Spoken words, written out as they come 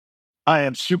I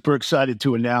am super excited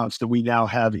to announce that we now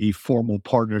have a formal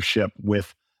partnership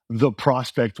with the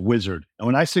Prospect Wizard. And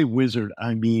when I say wizard,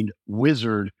 I mean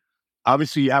wizard.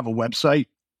 Obviously, you have a website.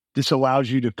 This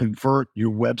allows you to convert your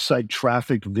website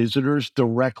traffic visitors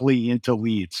directly into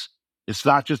leads. It's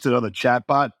not just another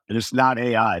chatbot and it's not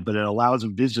AI, but it allows a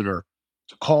visitor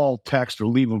to call, text, or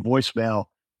leave a voicemail.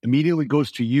 Immediately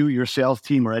goes to you, your sales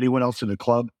team, or anyone else in the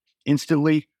club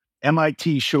instantly.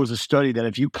 MIT shows a study that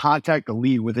if you contact a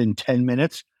lead within 10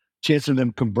 minutes, chance of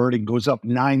them converting goes up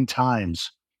 9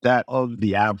 times that of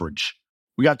the average.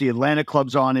 We got the Atlanta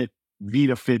clubs on it,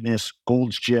 Vita Fitness,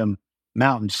 Gold's Gym,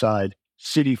 Mountainside,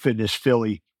 City Fitness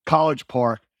Philly, College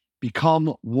Park.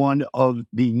 Become one of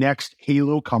the next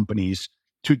Halo companies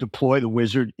to deploy the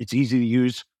Wizard. It's easy to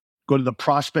use. Go to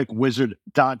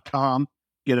theprospectwizard.com,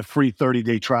 get a free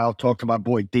 30-day trial. Talk to my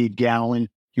boy Dave Gallen.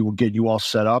 He will get you all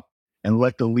set up and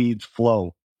let the leads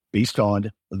flow based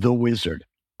on the Wizard.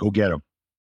 Go get them.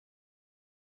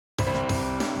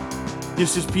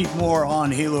 This is Pete Moore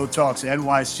on Halo Talks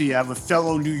NYC. I have a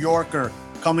fellow New Yorker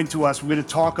coming to us. We're going to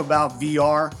talk about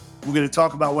VR. We're going to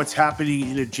talk about what's happening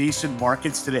in adjacent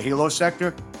markets to the Halo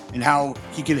sector and how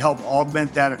he can help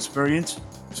augment that experience.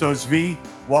 So Zvi,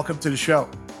 welcome to the show.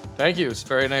 Thank you. It's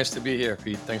very nice to be here,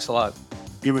 Pete. Thanks a lot.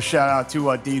 Give a shout out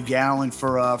to Dave Gallen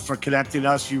for connecting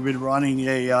us. You've been running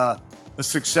a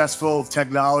successful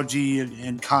technology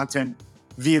and content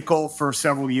vehicle for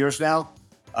several years now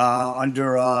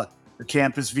under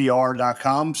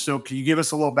CampusVR.com. So can you give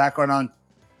us a little background on,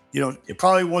 it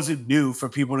probably wasn't new for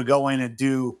people to go in and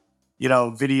do,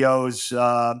 videos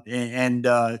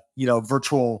and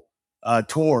virtual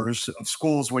tours of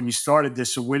schools when you started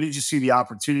this. So where did you see the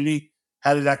opportunity?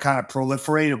 How did that kind of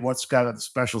proliferate, and what's got a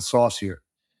special sauce here?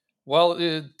 Well,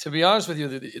 to be honest with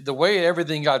you, the way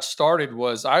everything got started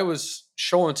was I was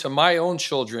showing to my own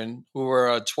children who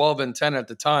were 12 and 10 at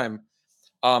the time.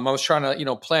 I was trying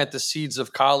to, plant the seeds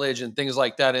of college and things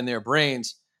like that in their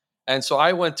brains. And so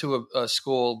I went to a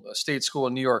state school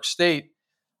in New York State.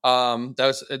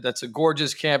 That's a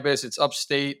gorgeous campus. It's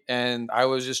upstate. And I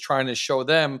was just trying to show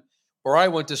them where I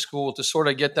went to school to sort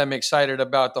of get them excited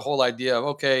about the whole idea of,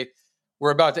 okay, we're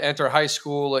about to enter high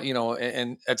school,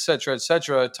 and et cetera, et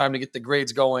cetera. Time to get the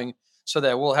grades going so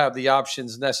that we'll have the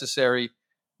options necessary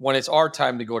when it's our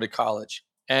time to go to college.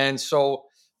 And so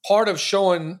part of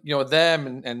showing,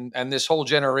 them and this whole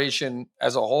generation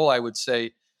as a whole, I would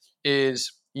say,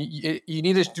 is you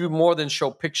need to do more than show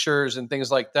pictures and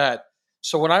things like that.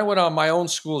 So when I went on my own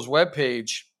school's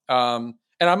webpage, and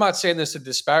I'm not saying this to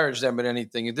disparage them at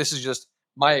anything, this is just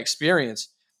my experience.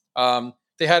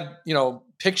 They had,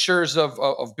 pictures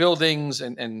of buildings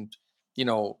and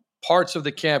parts of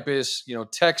the campus,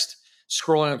 text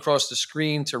scrolling across the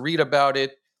screen to read about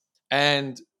it.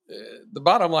 And the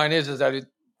bottom line is that it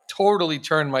totally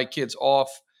turned my kids off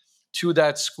to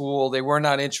that school. They were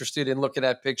not interested in looking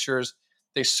at pictures.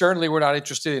 They certainly were not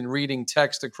interested in reading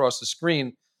text across the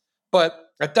screen. But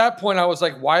at that point, I was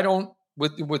like, why don't,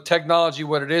 with technology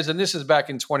what it is, and this is back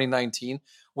in 2019,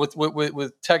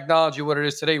 with technology what it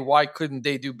is today, why couldn't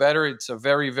they do better? It's a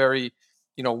very, very,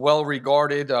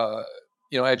 well-regarded,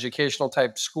 educational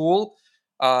type school,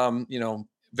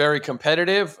 very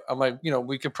competitive. I'm like,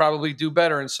 we could probably do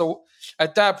better. And so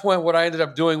at that point, what I ended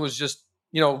up doing was just,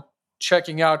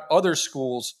 checking out other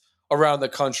schools around the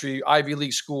country, Ivy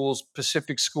League schools,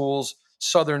 Pacific schools,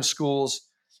 Southern schools,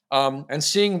 and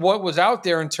seeing what was out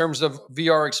there in terms of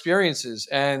VR experiences.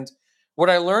 And what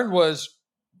I learned was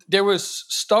there was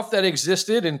stuff that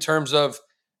existed in terms of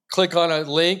click on a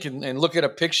link and look at a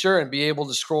picture and be able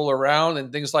to scroll around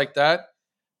and things like that.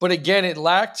 But again, it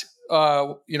lacked,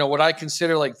 what I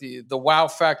consider like the wow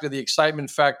factor, the excitement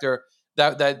factor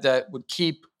that would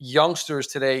keep youngsters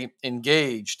today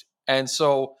engaged. And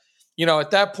so,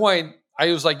 at that point,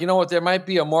 I was like, there might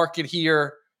be a market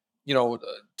here,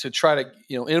 to try to,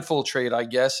 infiltrate, I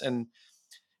guess. And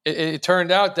it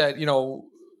turned out that,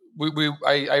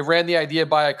 I ran the idea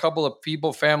by a couple of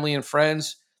people, family and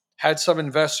friends, had some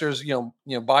investors,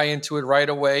 buy into it right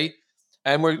away.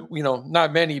 And we're,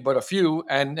 not many, but a few.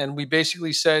 And we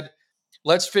basically said,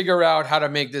 let's figure out how to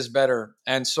make this better.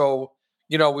 And so,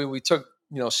 we took,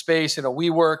 space in a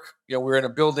WeWork. We were in a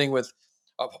building with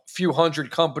a few hundred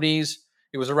companies.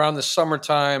 It was around the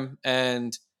summertime,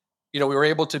 and we were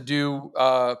able to do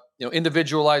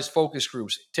individualized focus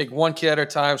groups. Take one kid at a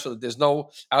time, so that there's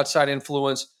no outside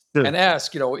influence, and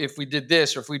ask, if we did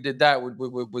this or if we did that,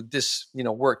 would this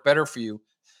work better for you?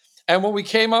 And what we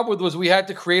came up with was we had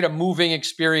to create a moving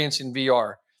experience in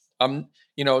VR.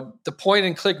 The point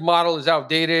and click model is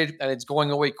outdated and it's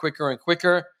going away quicker and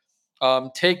quicker.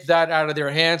 Take that out of their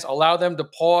hands, allow them to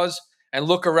pause and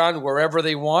look around wherever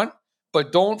they want,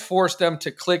 but don't force them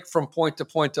to click from point to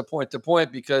point to point to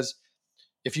point, because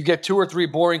if you get 2 or 3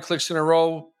 boring clicks in a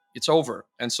row, it's over.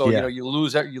 And so, Yeah. you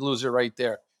lose it right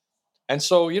there. And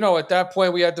so, at that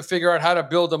point, we had to figure out how to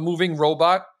build a moving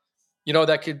robot,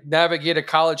 that could navigate a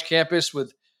college campus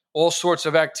with all sorts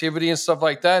of activity and stuff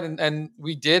like that. And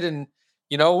we did. And,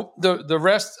 the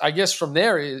rest, I guess, from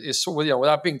there is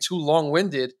without being too long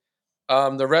winded,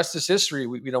 the rest is history.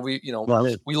 Well,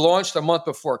 We launched a month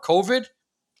before COVID.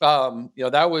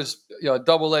 That was a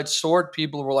double-edged sword.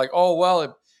 People were like, "Oh,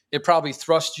 well, it probably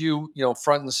thrust you,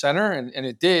 front and center," and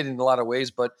it did in a lot of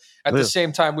ways. But at the yeah.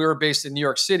 same time, we were based in New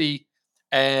York City,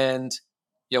 and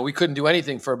we couldn't do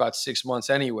anything for about 6 months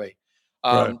anyway.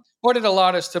 Right. But it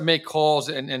allowed us to make calls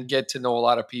and get to know a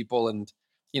lot of people, and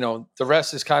the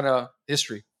rest is kind of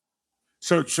history.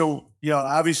 So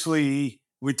obviously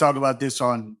we talk about this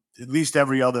on at least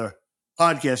every other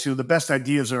podcast. The best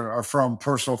ideas are from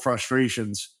personal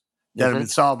frustrations that have been Mhm.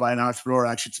 solved by an entrepreneur.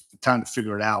 Actually, took the time to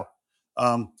figure it out.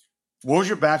 Um, what was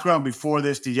your background before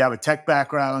this? Did you have a tech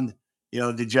background?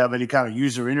 Did you have any kind of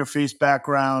user interface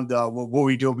background? What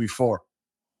were you doing before?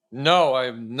 No, I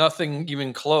have nothing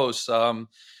even close.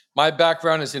 My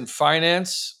background is in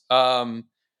finance, and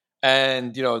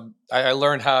I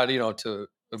learned how to to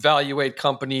evaluate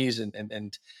companies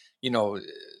and you know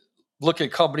look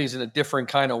at companies in a different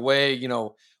kind of way.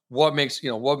 What makes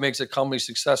a company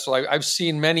successful. I've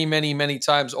seen many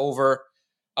times over,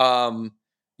 um,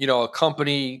 a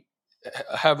company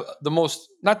have the most,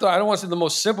 not the, I don't want to say the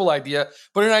most simple idea,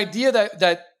 but an idea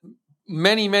that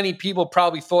many people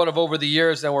probably thought of over the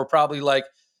years, and were probably like,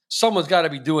 someone's got to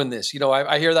be doing this.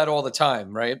 I hear that all the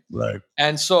time, right? Right.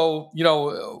 And so,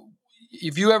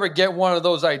 if you ever get one of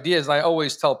those ideas, and I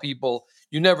always tell people,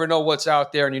 you never know what's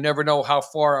out there, and you never know how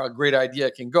far a great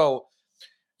idea can go.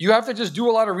 You have to just do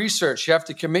a lot of research. You have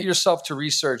to commit yourself to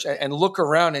research, and look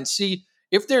around and see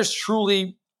if there's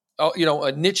truly,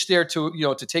 a niche there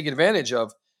to take advantage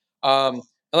of. And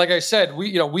like I said,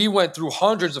 we went through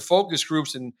hundreds of focus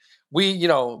groups, and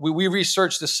we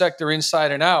researched the sector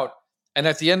inside and out. And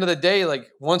at the end of the day, like,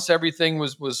 once everything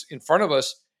was in front of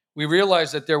us, we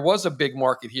realized that there was a big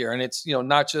market here, and it's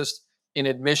not just in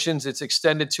admissions; it's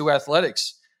extended to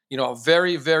athletics. A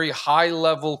very very high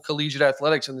level collegiate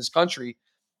athletics in this country.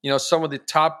 Some of the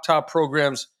top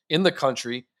programs in the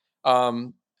country,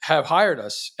 have hired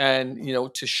us, and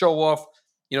to show off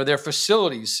their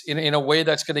facilities in a way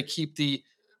that's going to keep the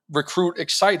recruit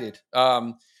excited.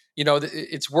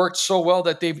 It's worked so well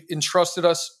that they've entrusted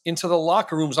us into the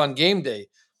locker rooms on game day,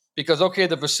 because, okay,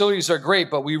 the facilities are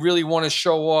great, but we really want to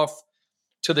show off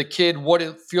to the kid what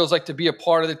it feels like to be a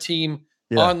part of the team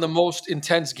Yeah. on the most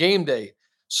intense game day.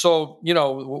 So,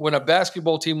 when a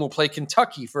basketball team will play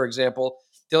Kentucky, for example,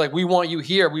 they're like, we want you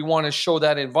here. We want to show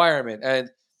that environment.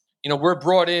 And, we're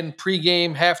brought in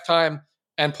pregame, halftime,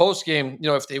 and postgame,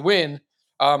 if they win,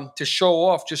 to show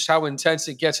off just how intense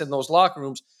it gets in those locker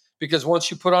rooms. Because once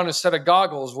you put on a set of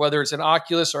goggles, whether it's an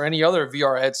Oculus or any other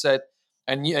VR headset,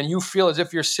 and you feel as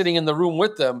if you're sitting in the room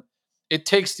with them, it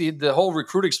takes the whole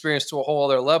recruit experience to a whole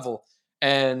other level.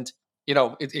 And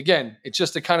again, it's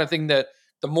just the kind of thing that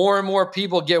the more and more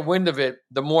people get wind of it,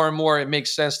 the more and more it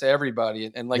makes sense to everybody.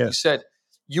 And like Yeah. you said,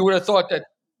 you would have thought that.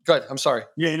 Good. I'm sorry.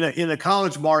 Yeah. In the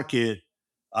college market,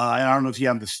 and I don't know if you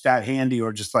have the stat handy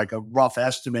or just like a rough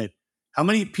estimate. How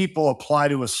many people apply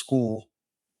to a school,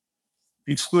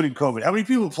 excluding COVID? How many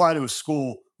people apply to a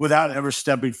school without ever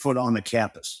stepping foot on the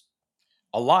campus?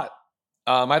 A lot.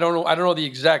 I don't know. I don't know the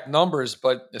exact numbers,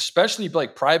 but especially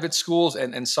like private schools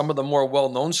and some of the more well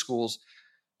known schools.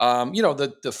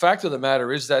 The fact of the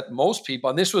matter is that most people,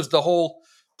 and this was the whole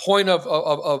point of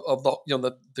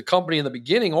the the company in the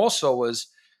beginning also was,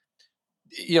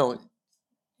 you know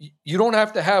you don't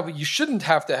have to have, you shouldn't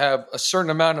have to have a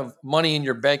certain amount of money in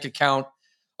your bank account,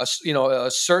 a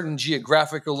certain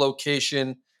geographical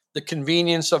location, the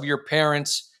convenience of your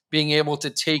parents being able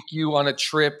to take you on a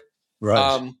trip.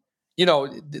 Right.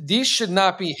 These should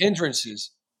not be hindrances.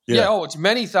 Yeah, Yeah. oh, it's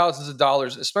many thousands of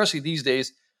dollars, especially these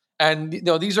days. And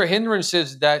these are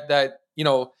hindrances that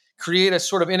create a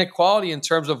sort of inequality in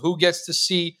terms of who gets to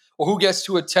see or who gets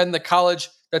to attend the college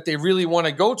that they really want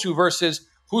to go to, versus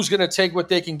who's going to take what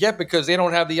they can get because they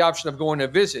don't have the option of going to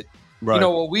visit. Right.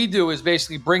 What we do is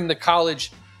basically bring the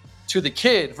college to the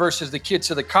kid versus the kid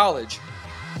to the college.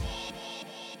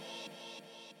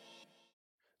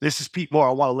 This is Pete Moore.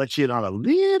 I want to let you in on a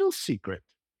little secret.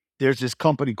 There's this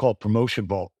company called Promotion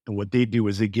Vault, and what they do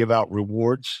is they give out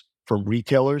rewards from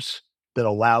retailers that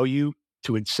allow you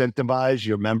to incentivize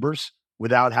your members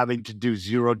without having to do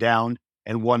 0 down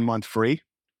and 1 month free,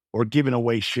 or giving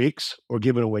away shakes or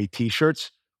giving away t-shirts.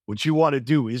 What you want to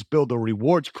do is build a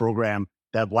rewards program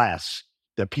that lasts,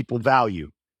 that people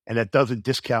value, and that doesn't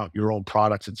discount your own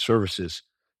products and services.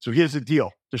 So here's the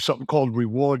deal. There's something called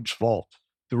Rewards Vault.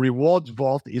 The Rewards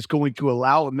Vault is going to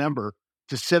allow a member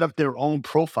to set up their own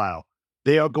profile.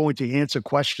 They are going to answer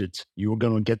questions. You are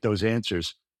going to get those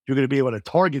answers. You're going to be able to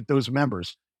target those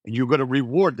members, and you're going to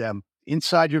reward them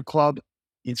inside your club,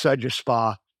 inside your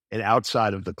spa, and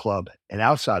outside of the club and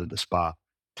outside of the spa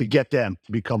to get them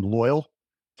to become loyal,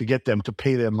 to get them to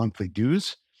pay their monthly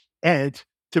dues, and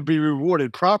to be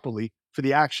rewarded properly for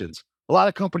the actions. A lot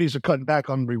of companies are cutting back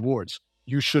on rewards.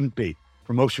 You shouldn't be.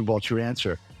 Promotion Vault's your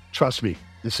answer. Trust me,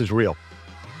 this is real.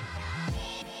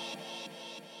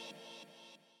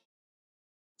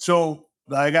 So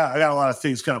I got a lot of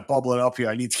things kind of bubbling up here.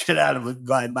 I need to get out of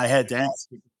my head to ask.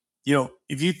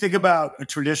 If you think about a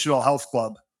traditional health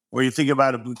club or you think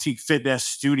about a boutique fitness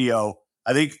studio,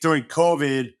 I think during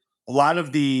COVID, a lot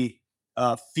of the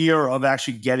fear of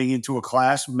actually getting into a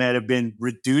class might have been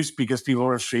reduced because people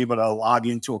were able to log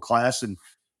into a class and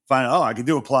find, oh, I could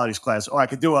do a Pilates class, or I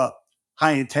could do a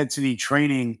high intensity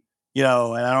training, and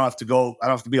I don't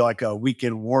have to be like a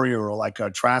weekend warrior or like a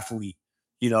triathlete,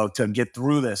 to get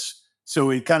through this. So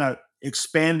it kind of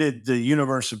expanded the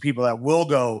universe of people that will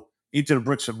go into the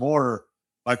bricks and mortar.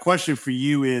 My question for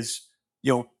you is,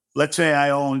 let's say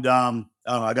I owned, I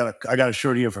got a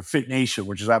shirt here for Fit Nation,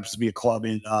 which happens to be a club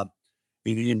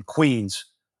in Queens,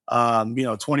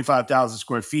 25,000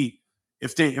 square feet.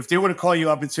 If they were to call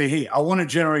you up and say, hey, I want to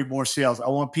generate more sales, I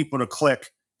want people to click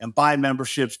and buy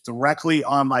memberships directly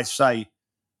on my site,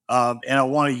 and I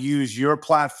want to use your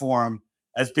platform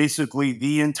as basically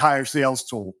the entire sales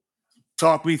tool.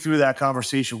 Talk me through that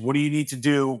conversation. What do you need to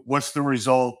do? What's the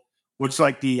result? What's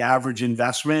like the average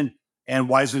investment? And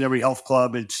why isn't every health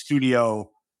club and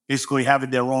studio basically having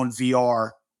their own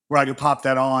VR where I can pop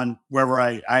that on wherever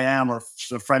I am, or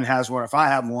if a friend has one, or if I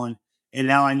have one. And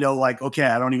now I know, like, okay,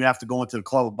 I don't even have to go into the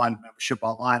club and buy the membership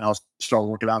online. I'll start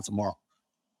working out tomorrow.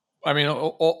 I mean,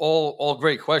 all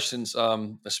great questions.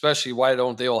 Especially why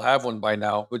don't they all have one by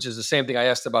now? Which is the same thing I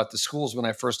asked about the schools when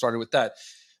I first started with that.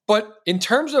 But in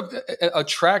terms of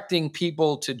attracting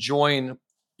people to join,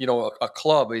 a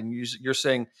club, and you're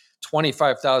saying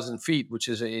 25,000 feet, which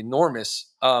is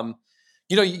enormous.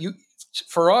 You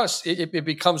for us, it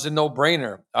becomes a no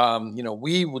brainer.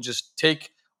 We will just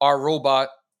take our robot,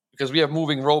 because we have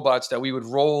moving robots that we would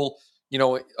roll,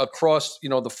 across,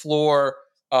 the floor,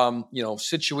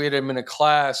 situate them in a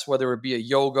class, whether it be a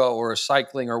yoga or a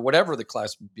cycling or whatever the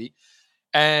class would be.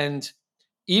 And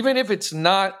even if it's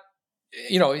not,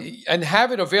 and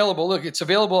have it available. Look, it's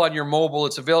available on your mobile,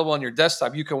 it's available on your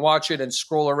desktop. You can watch it and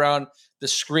scroll around the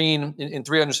screen in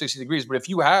 360 degrees. But if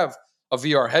you have a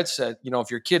VR headset, if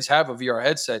your kids have a VR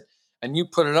headset and you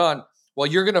put it on, well,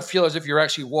 you're going to feel as if you're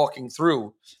actually walking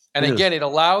through. And It is. again, it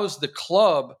allows the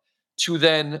club to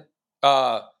then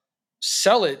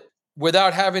sell it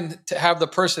without having to have the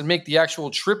person make the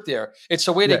actual trip there. It's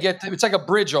a way to Yeah. get, it's like a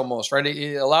bridge almost, right?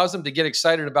 It allows them to get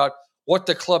excited about what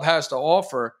the club has to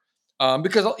offer.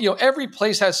 Because every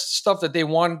place has stuff that they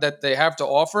want, that they have to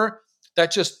offer,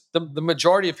 that just the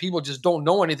majority of people just don't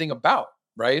know anything about,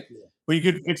 right? Well,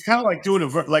 it's kind of like doing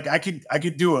I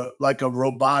could do a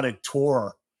robotic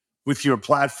tour with your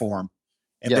platform,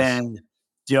 and Yes. then,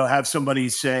 have somebody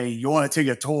say, you want to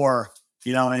take a tour,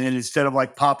 and then instead of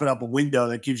like popping up a window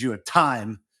that gives you a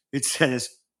time, it says,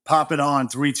 pop it on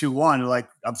 3, 2, 1. Like,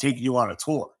 I'm taking you on a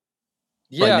tour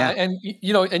right Yeah, now. and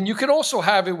and you could also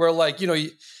have it where, like,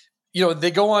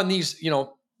 they go on these,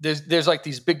 there's like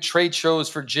these big trade shows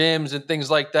for gyms and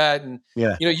things like that, and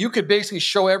Yeah. you could basically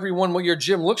show everyone what your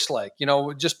gym looks like,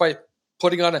 just by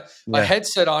putting on a Yeah.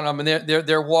 headset on them, and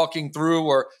they're walking through,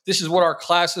 or this is what our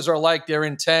classes are like. They're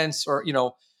intense, or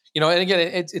and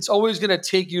again, it's always going to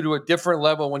take you to a different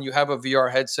level when you have a VR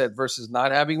headset versus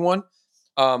not having one,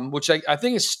 which I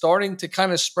think is starting to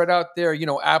kind of spread out there.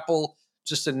 Apple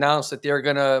just announced that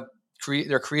they're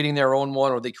creating their own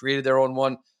one, or they created their own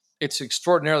one. It's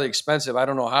extraordinarily expensive. I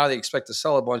don't know how they expect to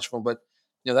sell a bunch of them, but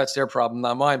that's their problem,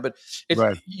 not mine. But it's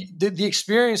Right. the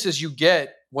experiences you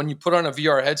get when you put on a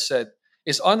VR headset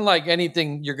is unlike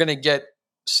anything you're going to get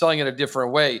selling it a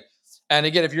different way. And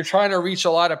again, if you're trying to reach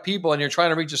a lot of people and you're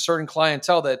trying to reach a certain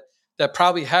clientele that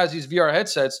probably has these VR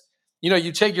headsets,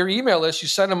 you take your email list, you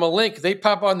send them a link, they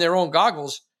pop on their own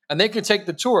goggles, and they can take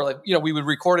the tour. Like, we would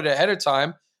record it ahead of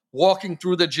time, walking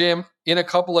through the gym in a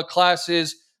couple of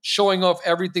classes, showing off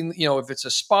everything, if it's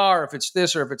a spa, or if it's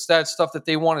this, or if it's that stuff that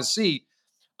they want to see.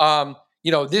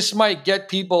 This might get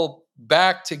people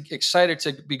back to excited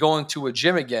to be going to a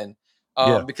gym again.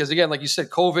 Yeah. Because again, like you said,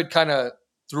 COVID kind of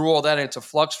threw all that into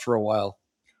flux for a while.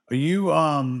 Are you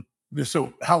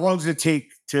So how long does it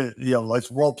take to,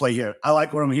 let's role play here. I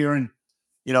like what I'm hearing.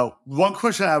 One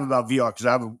question I have about VR, because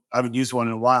I haven't used one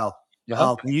in a while.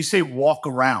 Uh-huh. When you say walk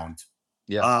around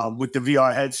Yeah. with the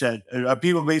VR headset, are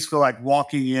people basically like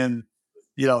walking in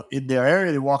their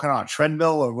area? They're walking on a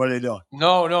treadmill, or what are they doing?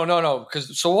 No.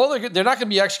 Because so all they're not going to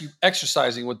be actually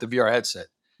exercising with the VR headset.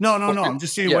 No, no, What no. we- I'm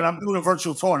just saying yeah. when I'm doing a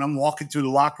virtual tour and I'm walking through the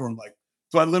locker room, like,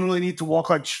 do I literally need to walk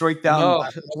like straight down, No,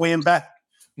 back, way and back,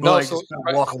 or no. like So just kind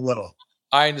of walk a little?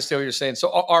 I understand what you're saying. So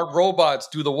our robots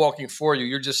do the walking for you.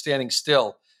 You're just standing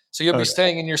still. So you'll be Okay.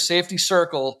 staying in your safety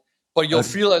circle, but you'll Okay.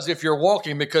 feel as if you're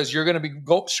walking because you're going to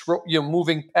be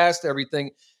moving past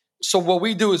everything. So what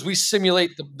we do is we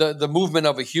simulate the movement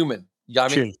of a human. You got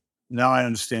me? Shit. Now I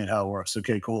understand how it works.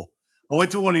 Okay, cool. I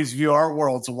went to one of these VR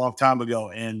worlds a long time ago,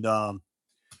 and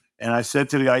I said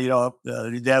to the guy,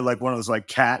 they had like one of those like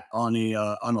cat on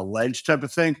a ledge type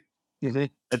of thing Mhm.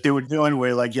 that they were doing,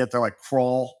 where like you have to like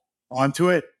crawl onto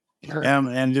it,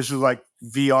 and this was like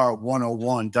VR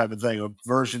 101 type of thing, or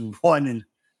version one, and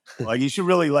like you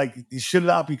should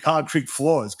not be concrete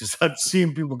floors because I've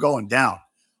seen people going down.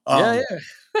 Yeah, Um, yeah.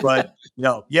 but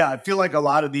yeah, I feel like a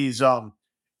lot of these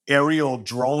aerial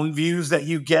drone views that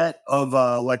you get of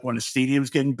like when a stadium's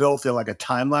getting built, they're like a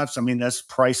time lapse. I mean, that's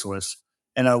priceless.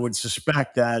 And I would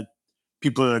suspect that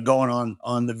people that are going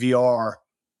on the VR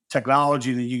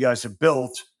technology that you guys have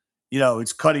built,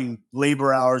 it's cutting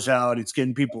labor hours out. It's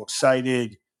getting people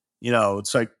excited.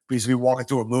 It's like basically walking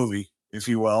through a movie, if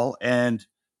you will. And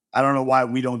I don't know why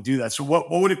we don't do that. So what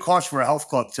would it cost for a health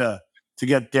club to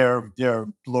get their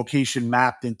location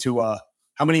mapped into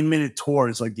how many minute tour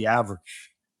is like the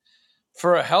average?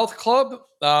 For a health club,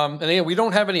 and again, we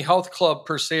don't have any health club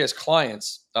per se as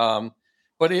clients.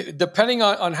 But depending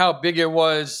on how big it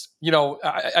was,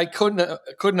 I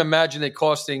couldn't imagine it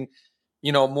costing,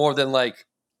 more than like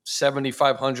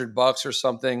 $7,500 or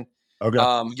something. Okay.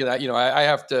 I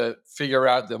have to figure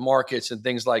out the markets and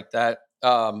things like that.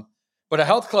 But a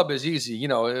health club is easy.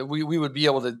 We would be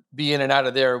able to be in and out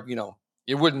of there.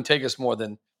 It wouldn't take us more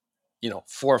than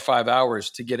 4 or 5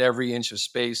 hours to get every inch of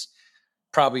space.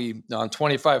 Probably on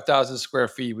 25,000 square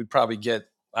feet, we'd probably get,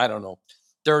 I don't know,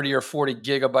 30 or 40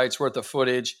 gigabytes worth of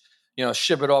footage,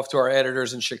 ship it off to our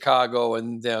editors in Chicago,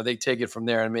 and they take it from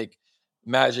there and make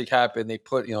magic happen. They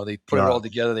put it Yeah. all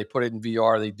together, they put it in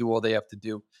VR, they do all they have to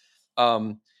do.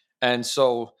 Um, and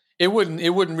so it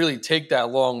wouldn't really take that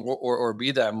long or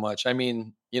be that much. I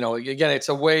mean, again, it's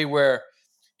a way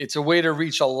to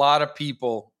reach a lot of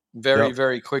people very, Yep.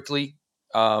 very quickly.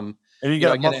 Um, And you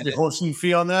got a Again, monthly hosting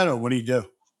fee on that, or what do you do?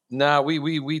 nah,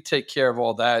 we take care of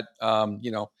all that. So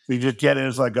you just get it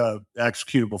as like a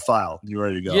executable file. You're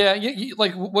ready to go. Yeah,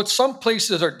 like what some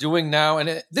places are doing now,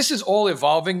 and this is all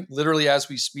evolving literally as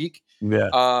we speak. Yeah.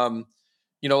 Um,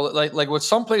 like what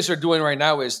some places are doing right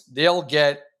now is they'll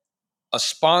get a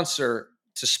sponsor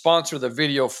to sponsor the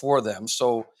video for them.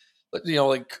 So,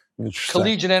 like Interesting.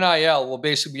 collegiate NIL will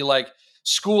basically be like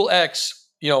school X,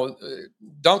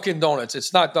 Dunkin' Donuts.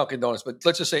 It's not Dunkin' Donuts, but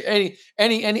let's just say any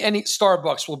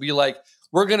Starbucks will be like,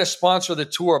 we're going to sponsor the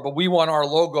tour, but we want our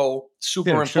logo Yeah, sure.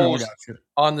 I superimposed got you.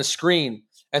 on the screen,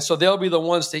 and so they'll be the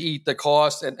ones to eat the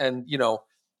cost,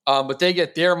 but they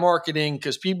get their marketing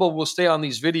because people will stay on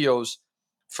these videos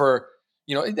for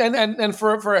and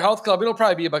for a health club, it'll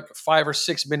probably be about a 5 or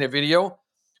 6 minute video.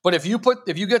 But if you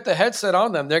get the headset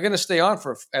on them, they're going to stay on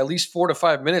for at least 4 to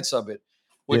 5 minutes of it,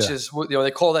 which Yeah. is what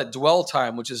they call that dwell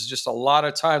time, which is just a lot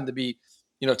of time to be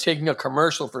taking a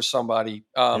commercial for somebody.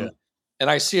 Yeah. And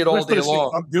I see it I'm all just going day to say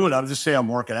long. I'm doing. I'm just saying I'm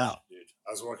working out, dude.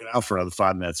 I was working out for another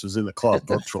 5 minutes. I was in the club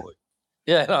virtually.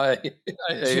 Yeah, no, I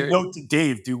So hear you. note to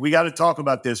Dave, dude, we got to talk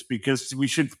about this because we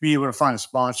should be able to find a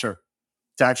sponsor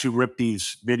to actually rip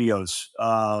these videos,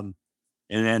 and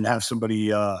then have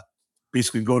somebody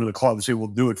basically go to the club and say, "We'll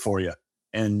do it for you."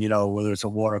 And whether it's a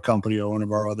water company or one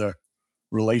of our other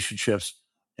relationships,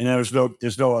 and there's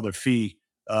no other fee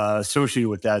associated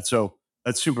with that. So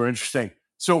that's super interesting.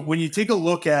 So when you take a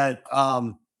look at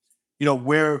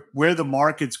where the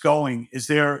market's going, is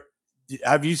there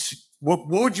have you what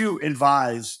would you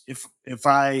advise if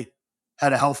I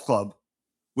had a health club?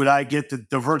 Would I get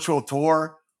the virtual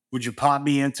tour? Would you pop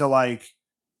me into like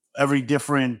every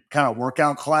different kind of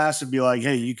workout class and be like,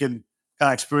 hey, you can kind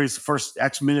of experience the first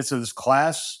X minutes of this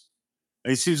class?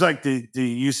 It seems like the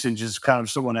usage is kind of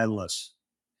somewhat endless.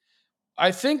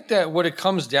 I think that what it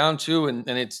comes down to, and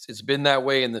it's been that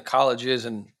way in the colleges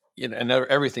and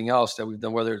everything else that we've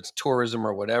done, whether it's tourism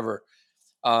or whatever.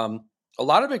 A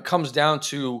lot of it comes down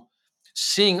to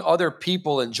seeing other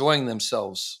people enjoying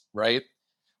themselves, right?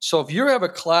 So if you have a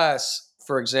class,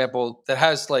 for example, that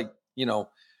has like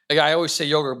like I always say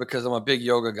yoga because I'm a big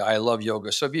yoga guy. I love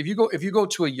yoga. So if you go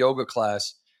to a yoga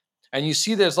class and you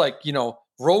see there's like,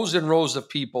 rows and rows of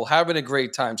people having a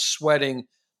great time, sweating,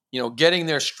 getting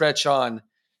their stretch on,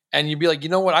 and you'd be like, you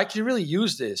know what, I can really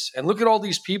use this. And look at all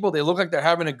these people. They look like they're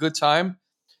having a good time.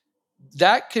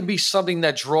 That can be something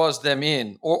that draws them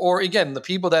in. Or again, the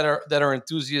people that are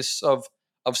enthusiasts of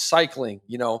cycling,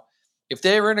 if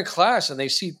they were in a class and they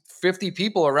see 50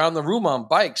 people around the room on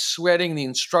bikes sweating, the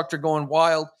instructor going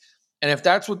wild, and if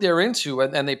that's what they're into,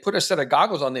 and they put a set of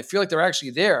goggles on, they feel like they're actually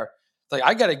there. Like,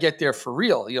 I got to get there for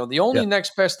real. The only Yeah.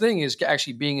 next best thing is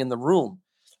actually being in the room.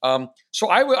 So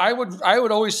I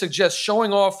would always suggest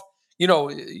showing off,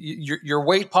 your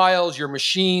weight piles, your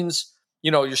machines,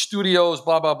 your studios,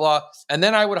 blah blah blah, and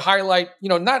then I would highlight,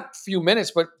 not a few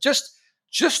minutes, but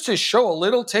just to show a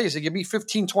little taste. It could be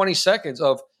 15, 20 seconds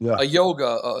of Yeah. a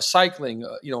yoga, cycling,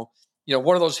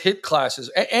 one of those hit classes,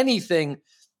 anything,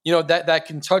 that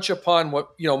can touch upon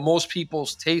what, most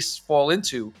people's tastes fall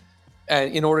into,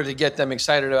 and in order to get them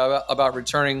excited about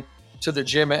returning to the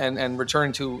gym and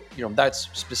returning to, that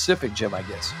specific gym, I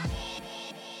guess.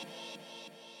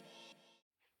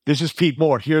 This is Pete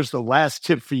Moore. Here's the last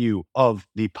tip for you of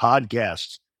the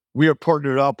podcast. We are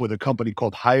partnered up with a company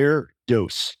called Higher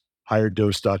Dose,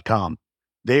 higherdose.com.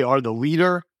 They are the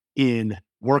leader in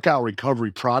workout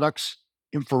recovery products,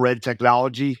 infrared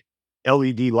technology,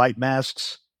 LED light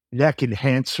masks, neck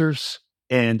enhancers,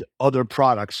 and other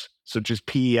products such as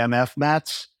PEMF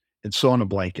mats and sauna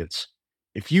blankets.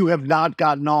 If you have not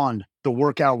gotten on the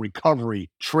workout recovery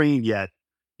train yet,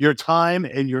 your time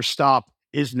and your stop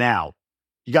is now.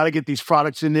 You got to get these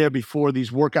products in there before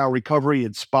these workout recovery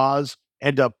and spas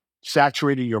end up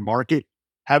saturating your market.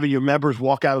 Having your members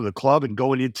walk out of the club and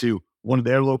going into one of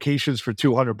their locations for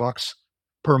 $200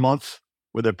 per month,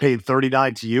 where they're paying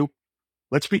 $39 to you.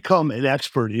 Let's become an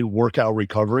expert in workout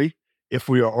recovery if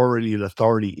we are already an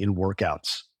authority in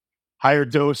workouts. Higher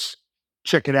Dose,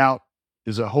 check it out.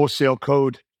 There's a wholesale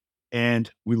code,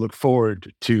 and we look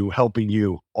forward to helping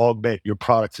you augment your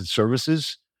products and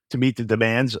services to meet the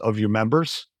demands of your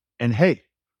members. And hey,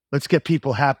 let's get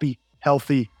people happy,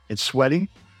 healthy, and sweating,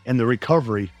 and the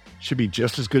recovery should be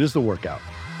just as good as the workout.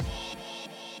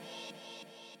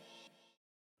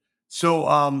 So,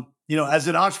 as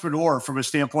an entrepreneur, from a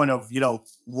standpoint of,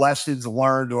 lessons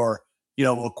learned, or,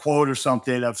 a quote or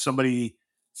something of somebody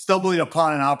stumbling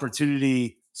upon an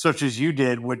opportunity such as you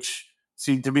did, which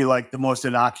seemed to be like the most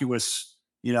innocuous,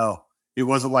 it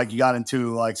wasn't like you got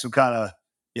into like some kind of,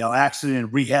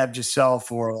 accident, rehabbed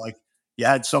yourself, or like you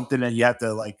had something that you had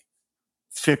to like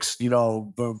fix,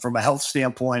 from a health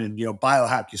standpoint, and,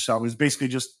 biohack yourself. It was basically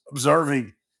just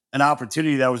observing an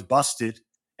opportunity that was busted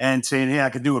and saying, hey, I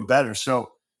could do it better.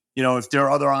 So, if there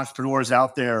are other entrepreneurs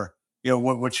out there,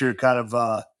 what's your kind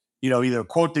of, either a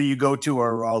quote that you go to,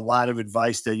 or a line of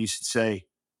advice that you should say,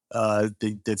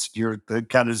 that's your the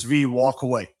kind of Zvi walk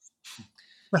away?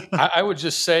 I would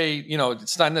just say,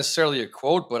 it's not necessarily a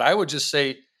quote, but I would just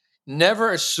say,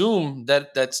 never assume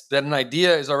that an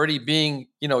idea is already being,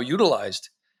 utilized.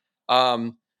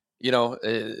 Um,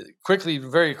 very quickly,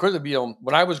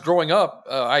 when I was growing up,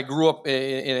 I grew up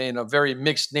in a very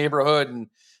mixed neighborhood, and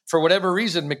for whatever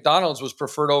reason, McDonald's was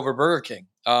preferred over Burger King.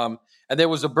 And there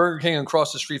was a Burger King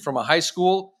across the street from a high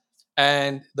school,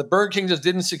 and the Burger King just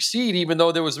didn't succeed, even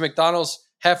though there was a McDonald's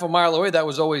half a mile away that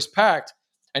was always packed.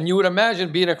 And you would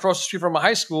imagine, being across the street from a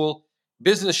high school,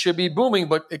 business should be booming,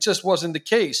 but it just wasn't the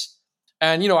case.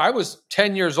 And, I was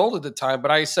 10 years old at the time,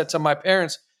 but I said to my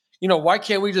parents, why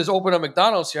can't we just open a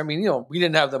McDonald's here? I mean, we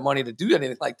didn't have the money to do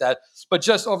anything like that. But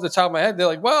just off the top of my head, they're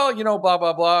like, well, blah,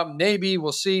 blah, blah, maybe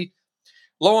we'll see.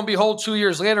 Lo and behold, 2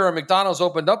 years later, a McDonald's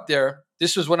opened up there.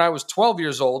 This was when I was 12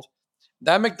 years old.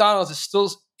 That McDonald's is still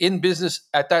in business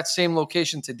at that same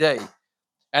location today.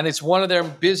 And it's one of their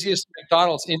busiest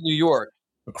McDonald's in New York.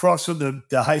 Across from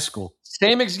the high school.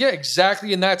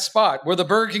 Exactly in that spot where the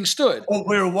Burger King stood. Oh,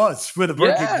 where the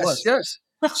Burger King was. Yes.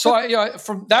 So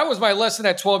that was my lesson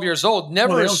at 12 years old.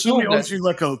 Never assume that.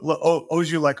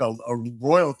 Owes you like a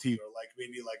royalty, or like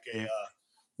maybe like a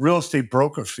real estate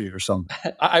broker fee or something.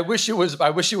 I wish it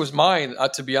was mine.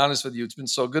 To be honest with you, it's been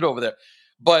so good over there.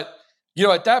 But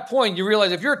at that point, you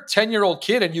realize if you're a 10-year-old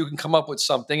kid and you can come up with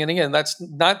something, and again, that's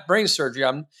not brain surgery.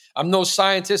 I'm no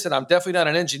scientist, and I'm definitely not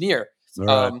an engineer.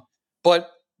 Right.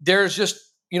 But there's just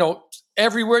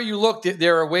everywhere you look,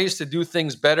 there are ways to do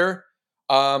things better.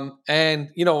 And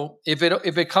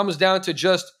if it comes down to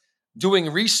just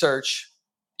doing research,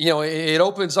 it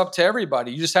opens up to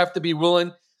everybody. You just have to be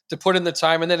willing to put in the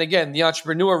time. And then again, the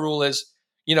entrepreneur rule is,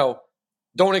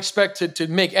 don't expect to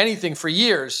make anything for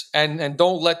years, and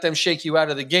don't let them shake you out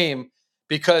of the game,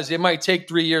 because it might take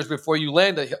 3 years before you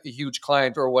land a huge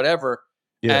client or whatever.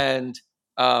 Yeah. And,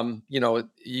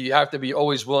 you have to be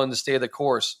always willing to stay the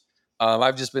course.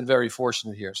 I've just been very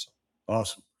fortunate here. So.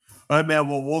 Awesome. All right, man.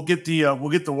 Well, we'll get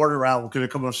the word around. We're going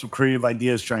to come up with some creative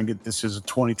ideas, try and get this as a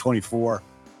 2024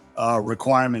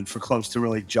 requirement for clubs to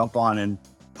really jump on and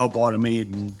help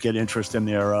automate and get interest in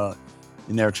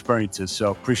their experiences.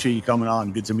 So appreciate you coming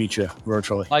on. Good to meet you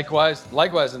virtually. Likewise,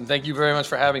 and thank you very much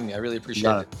for having me. I really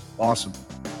appreciate it. Awesome.